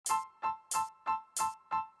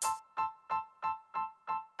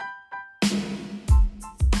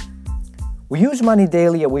We use money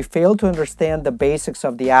daily and we fail to understand the basics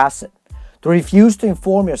of the asset. To refuse to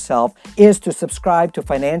inform yourself is to subscribe to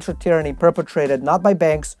financial tyranny perpetrated not by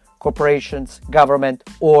banks, corporations, government,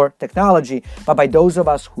 or technology, but by those of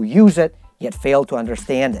us who use it yet fail to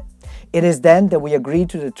understand it. It is then that we agree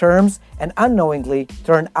to the terms and unknowingly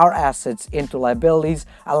turn our assets into liabilities,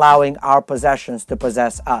 allowing our possessions to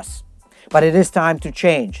possess us. But it is time to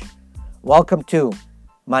change. Welcome to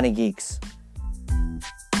Money Geeks.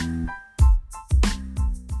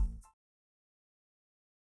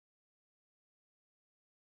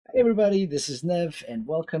 Hey everybody, this is Nev and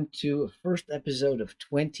welcome to the first episode of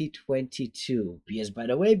 2022. Because by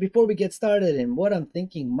the way, before we get started and what I'm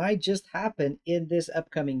thinking might just happen in this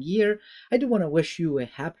upcoming year, I do want to wish you a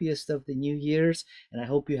happiest of the New Year's and I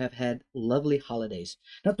hope you have had lovely holidays.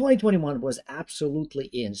 Now 2021 was absolutely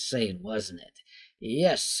insane, wasn't it?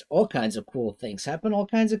 Yes, all kinds of cool things happen, all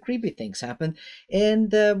kinds of creepy things happen.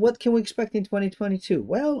 And what can we expect in 2022?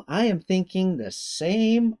 Well, I am thinking the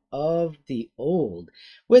same of the old,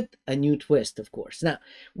 with a new twist, of course. Now,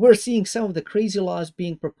 we're seeing some of the crazy laws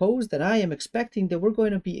being proposed, and I am expecting that we're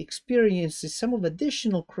going to be experiencing some of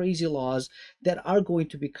additional crazy laws that are going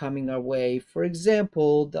to be coming our way. For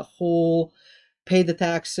example, the whole pay the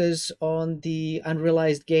taxes on the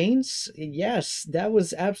unrealized gains. Yes, that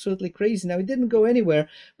was absolutely crazy. Now, it didn't go anywhere,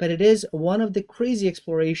 but it is one of the crazy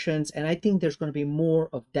explorations, and I think there's going to be more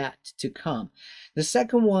of that to come. The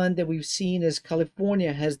second one that we've seen is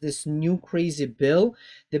California has this new crazy bill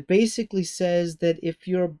that basically says that if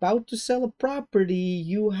you're about to sell a property,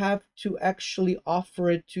 you have to actually offer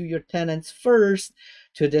it to your tenants first,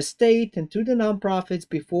 to the state and to the nonprofits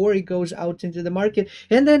before it goes out into the market.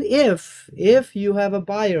 And then if you have a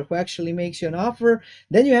buyer who actually makes you an offer,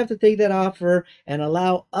 then you have to take that offer and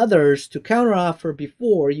allow others to counteroffer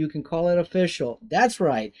before you can call it official. That's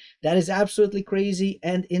right. That is absolutely crazy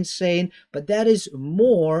and insane, but that is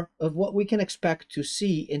more of what we can expect to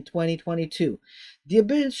see in 2022. The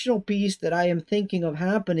additional piece that I am thinking of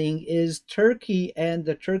happening is Turkey and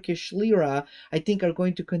the Turkish lira, I think, are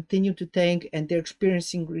going to continue to tank, and they're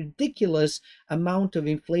experiencing ridiculous amount of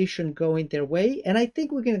inflation going their way. And I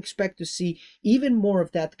think we can expect to see even more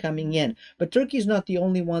of that coming in. But Turkey is not the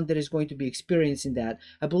only one that is going to be experiencing that.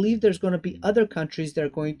 I believe there's going to be other countries that are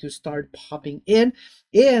going to start popping in.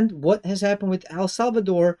 And what has happened with El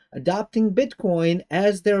Salvador adopting Bitcoin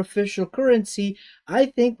as their official currency, I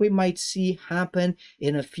think we might see happen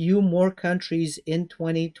in a few more countries in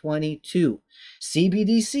 2022.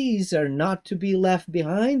 CBDCs are not to be left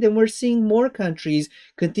behind, and we're seeing more countries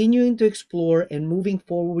continuing to explore and moving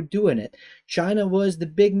forward doing it. China was the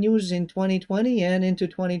big news in 2020 and into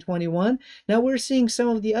 2021. Now we're seeing some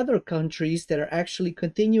of the other countries that are actually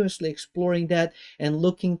continuously exploring that and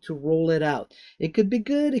looking to roll it out. It could be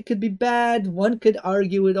good, it could be bad. One could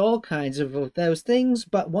argue with all kinds of those things,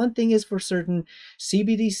 but one thing is for certain,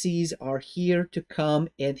 CBDCs are here to come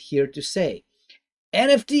and here to stay.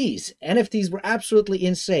 NFTs were absolutely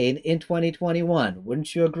insane in 2021.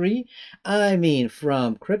 Wouldn't you agree? I mean,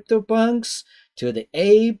 from CryptoPunks to the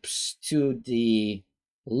apes to the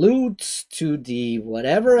loots to the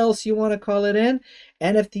whatever else you want to call it in,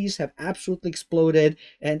 NFTs have absolutely exploded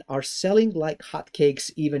and are selling like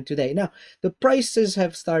hotcakes even today. Now, the prices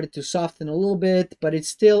have started to soften a little bit, but it's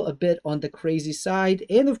still a bit on the crazy side.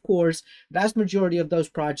 And of course, vast majority of those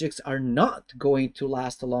projects are not going to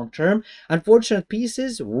last a long term. Unfortunate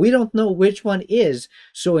pieces, we don't know which one is.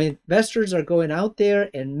 So investors are going out there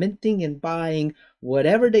and minting and buying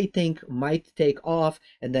whatever they think might take off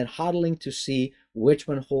and then hodling to see which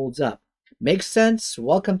one holds up. Makes sense?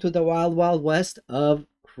 Welcome to the wild, wild west of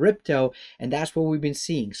crypto, and that's what we've been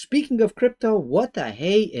seeing. Speaking of crypto, what the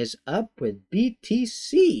hey is up with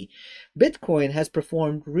BTC? Bitcoin has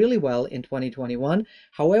performed really well in 2021.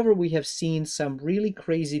 However, we have seen some really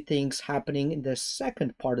crazy things happening in the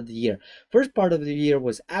second part of the year. First part of the year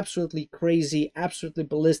was absolutely crazy, absolutely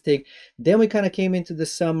ballistic. Then we kind of came into the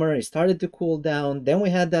summer, it started to cool down. Then we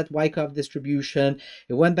had that Wyckoff distribution.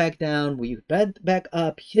 It went back down, we went back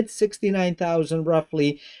up, hit 69,000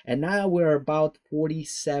 roughly, and now we're about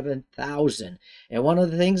 47,000. And one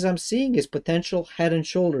of the things I'm seeing is potential head and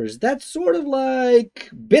shoulders. That's sort of like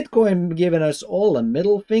Bitcoin giving us all a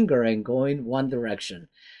middle finger and going one direction,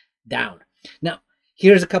 down. Now,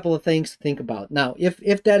 here's a couple of things to think about. Now,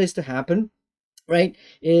 if that is to happen, right,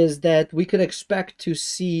 is that we could expect to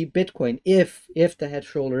see Bitcoin, if the head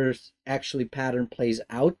shoulders actually pattern plays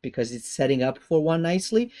out, because it's setting up for one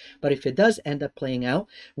nicely. But if it does end up playing out,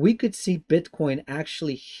 we could see Bitcoin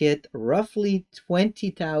actually hit roughly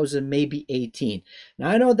 20,000, maybe 18. Now,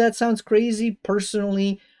 I know that sounds crazy.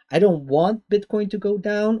 Personally, I don't want Bitcoin to go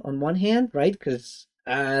down on one hand, right? Because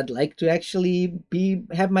I'd like to actually be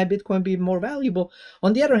have my Bitcoin be more valuable.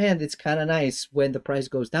 On the other hand, it's kind of nice when the price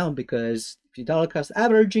goes down because if you dollar cost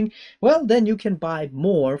averaging, well, then you can buy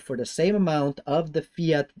more for the same amount of the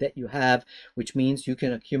fiat that you have, which means you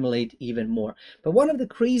can accumulate even more. But one of the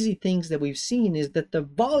crazy things that we've seen is that the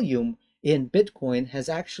volume in Bitcoin has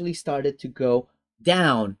actually started to go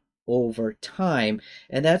down over time.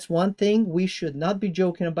 And that's one thing we should not be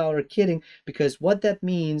joking about or kidding, because what that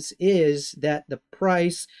means is that the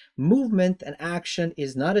price movement and action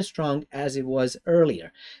is not as strong as it was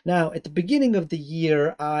earlier. Now, at the beginning of the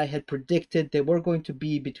year, I had predicted that we're going to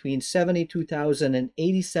be between 72,000 and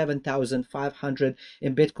 87,500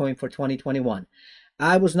 in Bitcoin for 2021.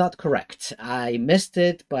 I was not correct. I missed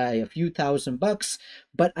it by a few $1,000,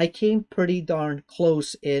 but I came pretty darn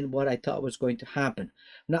close in what I thought was going to happen.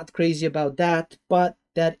 Not crazy about that, but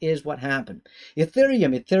that is what happened.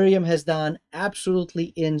 Ethereum has done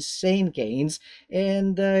absolutely insane gains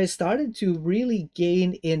and started to really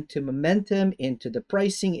gain into momentum, into the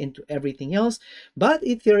pricing, into everything else. But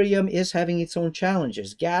Ethereum is having its own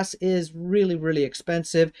challenges. Gas is really, really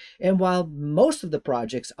expensive. And while most of the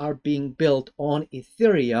projects are being built on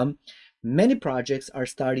Ethereum, many projects are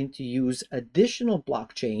starting to use additional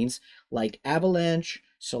blockchains like Avalanche,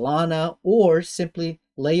 Solana, or simply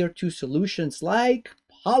layer 2 solutions like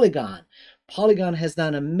Polygon. Polygon has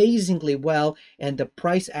done amazingly well and the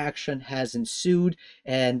price action has ensued.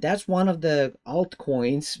 And that's one of the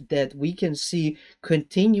altcoins that we can see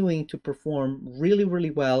continuing to perform really,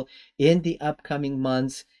 really well in the upcoming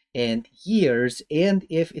months and years. And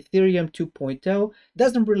if Ethereum 2.0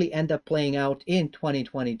 doesn't really end up playing out in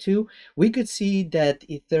 2022, we could see that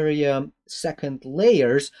Ethereum second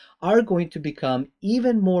layers are going to become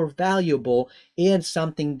even more valuable and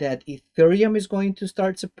something that Ethereum is going to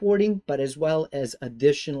start supporting, but as well as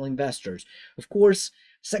additional investors. Of course,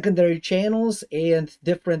 secondary channels and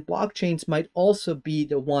different blockchains might also be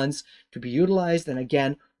the ones to be utilized. And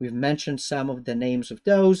again, we've mentioned some of the names of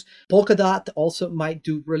those. Polkadot also might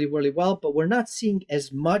do really, really well, but we're not seeing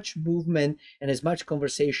as much movement and as much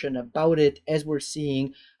conversation about it as we're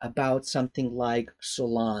seeing about something like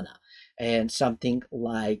Solana and something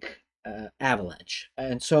like Avalanche.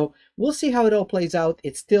 And so we'll see how it all plays out.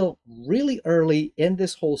 It's still really early in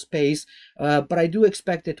this whole space, but I do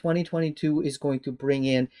expect that 2022 is going to bring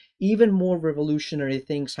in even more revolutionary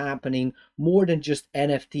things happening, more than just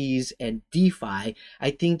NFTs and DeFi.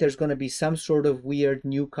 I think there's going to be some sort of weird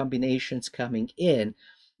new combinations coming in.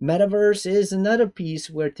 Metaverse is another piece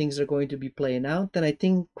where things are going to be playing out, and I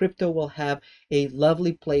think crypto will have a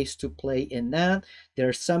lovely place to play in that. There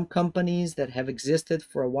are some companies that have existed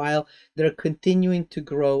for a while that are continuing to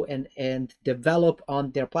grow and develop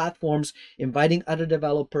on their platforms, inviting other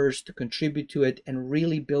developers to contribute to it and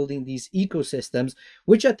really building these ecosystems,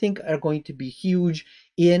 which I think are going to be huge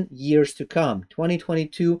in years to come.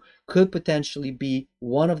 2022 could potentially be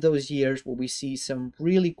one of those years where we see some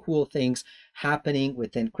really cool things happening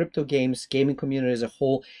within crypto games, gaming community as a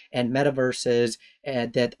whole, and metaverses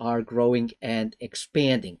that are growing and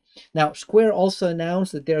expanding. Now, Square also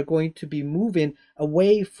announced that they're going to be moving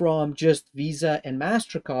away from just Visa and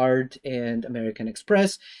MasterCard and American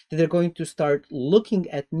Express, that they're going to start looking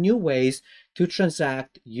at new ways to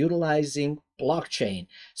transact utilizing blockchain.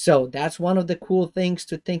 So that's one of the cool things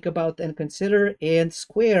to think about and consider. And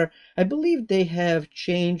Square, I believe they have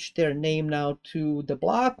changed their name now to The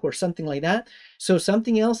Block or something like that. So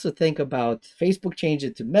something else to think about. Facebook changed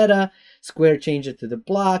it to Meta, Square changed it to The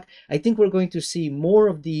Block. I think we're going to see more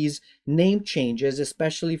of these name changes,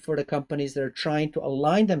 especially for the companies that are trying to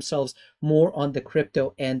align themselves more on the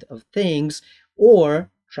crypto end of things,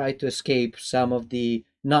 or try to escape some of the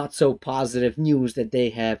not so positive news that they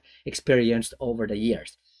have experienced over the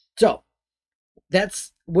years. So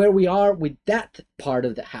that's where we are with that part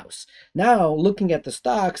of the house. Now, looking at the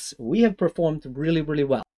stocks, we have performed really, really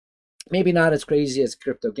well. Maybe not as crazy as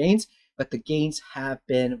crypto gains, but the gains have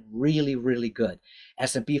been really, really good.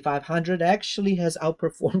 S&P 500 actually has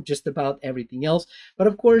outperformed just about everything else. But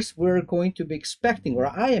of course, we're going to be expecting, or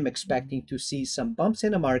I am expecting, to see some bumps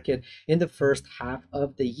in the market in the first half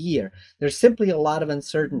of the year. There's simply a lot of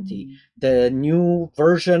uncertainty. The new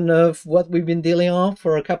version of what we've been dealing on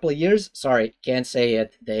for a couple of years, sorry, can't say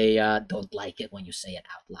it. They don't like it when you say it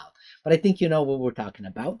out loud. But I think you know what we're talking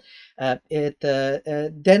about.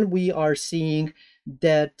 Then we are seeing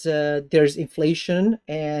that there's inflation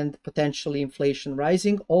and potentially inflation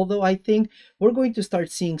rising, although I think we're going to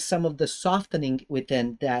start seeing some of the softening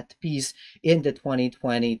within that piece in the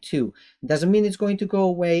 2022. Doesn't mean it's going to go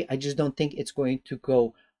away. I just don't think it's going to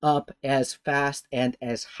go up as fast and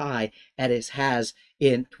as high as it has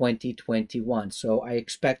in 2021. So I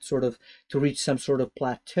expect sort of to reach some sort of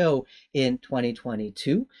plateau in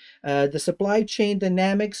 2022. The supply chain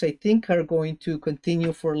dynamics, I think, are going to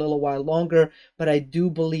continue for a little while longer, but I do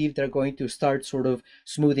believe they're going to start sort of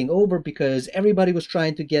smoothing over because everybody was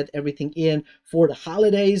trying to get everything in for the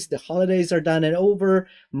holidays. The holidays are done and over.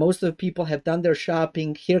 Most of the people have done their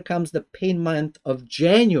shopping. Here comes the pay month of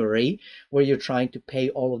January, where you're trying to pay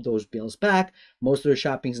all of those bills back. Most of the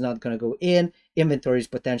shopping is not going to go in. Inventory is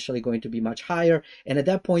potentially going to be much higher. And at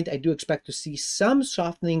that point, I do expect to see some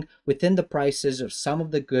softening within the prices of some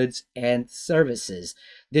of the goods and services.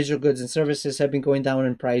 Digital goods and services have been going down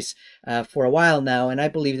in price for a while now, and I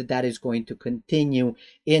believe that that is going to continue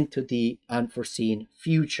into the unforeseen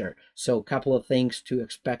future. So a couple of things to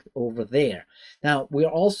expect over there. Now, we're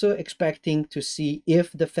also expecting to see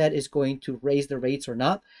if the Fed is going to raise the rates or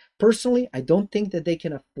not. Personally, I don't think that they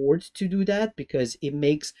can afford to do that because it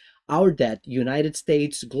makes our debt, United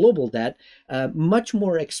States global debt, much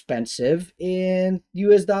more expensive, and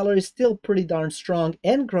US dollar is still pretty darn strong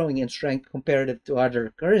and growing in strength comparative to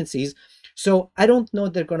other currencies. So I don't know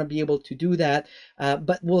they're going to be able to do that,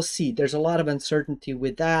 but we'll see. There's a lot of uncertainty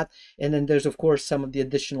with that. And then there's, of course, some of the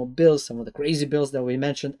additional bills, some of the crazy bills that we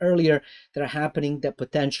mentioned earlier that are happening that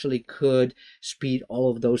potentially could speed all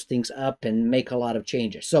of those things up and make a lot of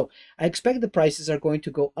changes. So I expect the prices are going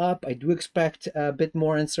to go up. I do expect a bit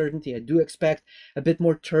more uncertainty. I do expect a bit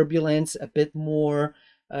more turbulence, a bit more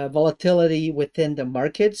volatility within the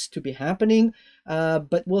markets to be happening.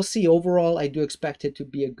 But we'll see. Overall, I do expect it to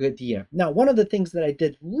be a good year. Now, one of the things that I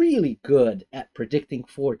did really good at predicting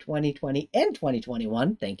for 2020 and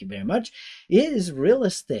 2021, thank you very much, is real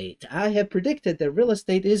estate. I have predicted that real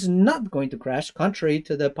estate is not going to crash, contrary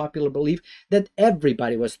to the popular belief that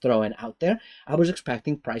everybody was throwing out there. I was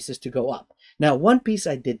expecting prices to go up. Now, one piece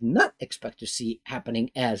I did not expect to see happening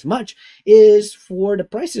as much is for the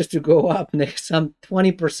prices to go up next some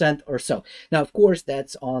 20% or so. Now, of course,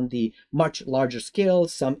 that's on the much larger scale.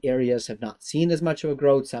 Some areas have not seen as much of a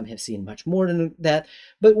growth. Some have seen much more than that.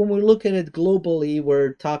 But when we look at it globally,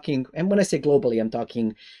 we're talking, and when I say globally, I'm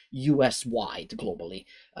talking US-wide globally,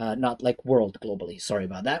 not like world globally. Sorry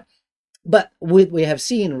about that. But we have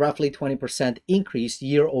seen roughly 20% increase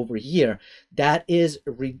year over year. That is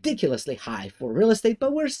ridiculously high for real estate,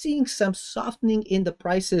 but we're seeing some softening in the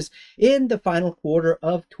prices in the final quarter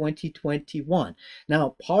of 2021.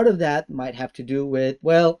 Now, part of that might have to do with,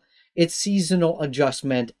 well, it's seasonal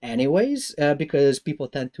adjustment anyways, because people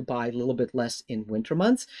tend to buy a little bit less in winter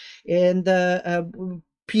months. And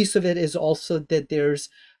piece of it is also that there's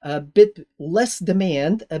a bit less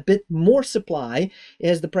demand, a bit more supply.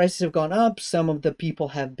 As the prices have gone up, some of the people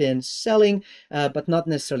have been selling, but not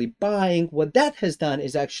necessarily buying. What that has done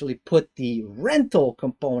is actually put the rental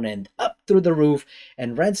component up through the roof,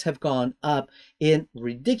 and rents have gone up in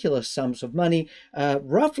ridiculous sums of money.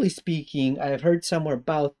 Roughly speaking, I have heard somewhere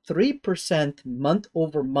about 3% month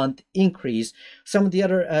over month increase. Some of the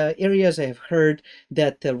other areas I have heard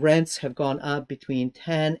that the rents have gone up between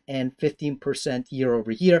 10 and 15% year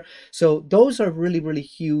over year. So those are really, really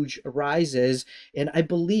huge rises. And I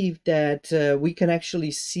believe that we can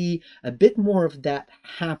actually see a bit more of that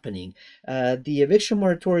happening. The eviction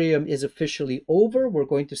moratorium is officially over. We're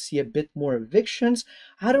going to see a bit more evictions.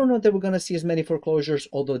 I don't know that we're going to see as many foreclosures,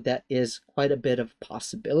 although that is quite a bit of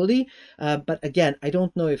possibility. But again, I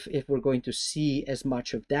don't know if we're going to see as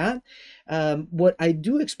much of that. What I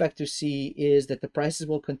do expect to see is that the prices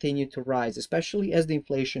will continue to rise, especially as the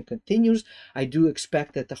inflation continues. I do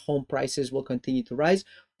expect that the home prices will continue to rise.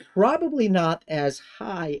 Probably not as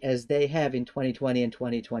high as they have in 2020 and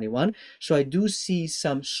 2021. So I do see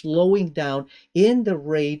some slowing down in the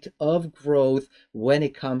rate of growth when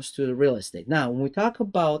it comes to the real estate. Now, when we talk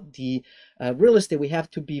about the real estate, we have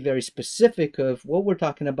to be very specific of what we're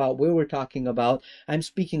talking about, where we're talking about. I'm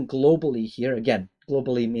speaking globally here. Again,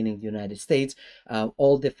 globally meaning the United States,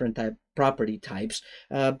 all different property types.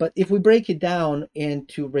 But if we break it down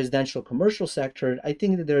into residential commercial sector, I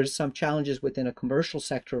think that there's some challenges within a commercial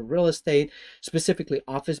sector of real estate, specifically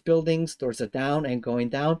office buildings. Those are down and going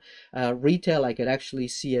down. Retail, I could actually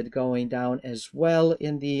see it going down as well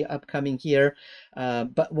in the upcoming year.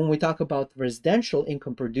 But when we talk about residential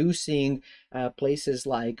income producing places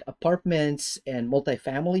like apartments and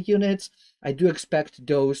multifamily units, I do expect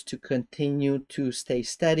those to continue to stay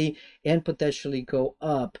steady and potentially go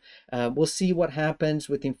up. We'll see what happens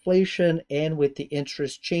with inflation and with the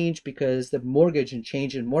interest change, because the mortgage and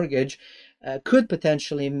change in mortgage could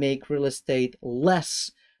potentially make real estate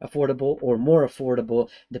less affordable or more affordable,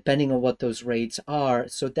 depending on what those rates are.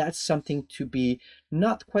 So that's something to be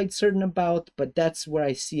not quite certain about, but that's where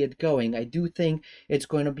I see it going. I do think it's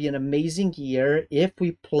going to be an amazing year if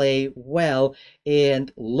we play well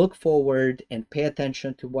and look forward and pay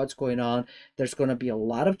attention to what's going on. There's going to be a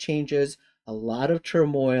lot of changes, a lot of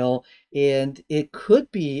turmoil, and it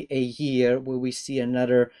could be a year where we see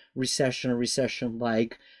another recession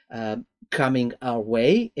like coming our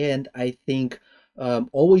way. And I think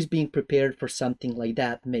always being prepared for something like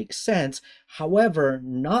that makes sense. However,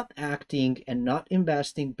 not acting and not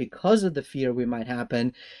investing because of the fear we might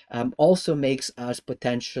happen also makes us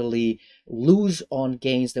potentially lose on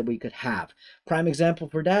gains that we could have. Prime example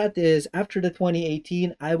for that is after the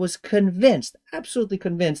 2018, I was convinced, absolutely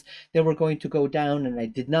convinced, that we're going to go down, and I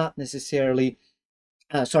did not necessarily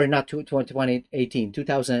sorry, not 2018,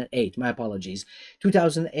 2008, my apologies,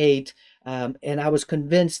 2008. And I was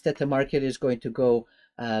convinced that the market is going to go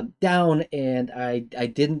down, and I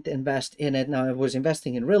didn't invest in it. Now, I was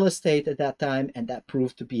investing in real estate at that time, and that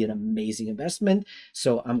proved to be an amazing investment.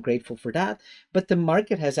 So I'm grateful for that. But the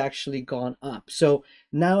market has actually gone up. So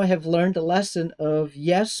now I have learned a lesson of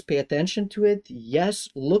yes, pay attention to it. Yes,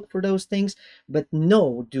 look for those things. But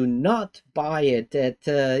no, do not buy it that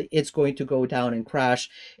it's going to go down and crash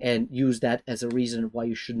and use that as a reason why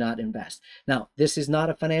you should not invest. Now, this is not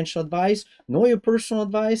a financial advice, nor your personal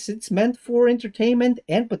advice. It's meant for entertainment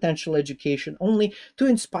and potential education only, to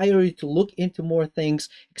inspire you to look into more things,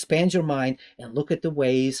 expand your mind, and look at the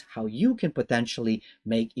ways how you can potentially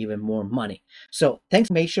make even more money. So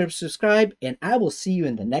thanks. Make sure to subscribe, and I will see you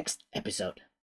in the next episode.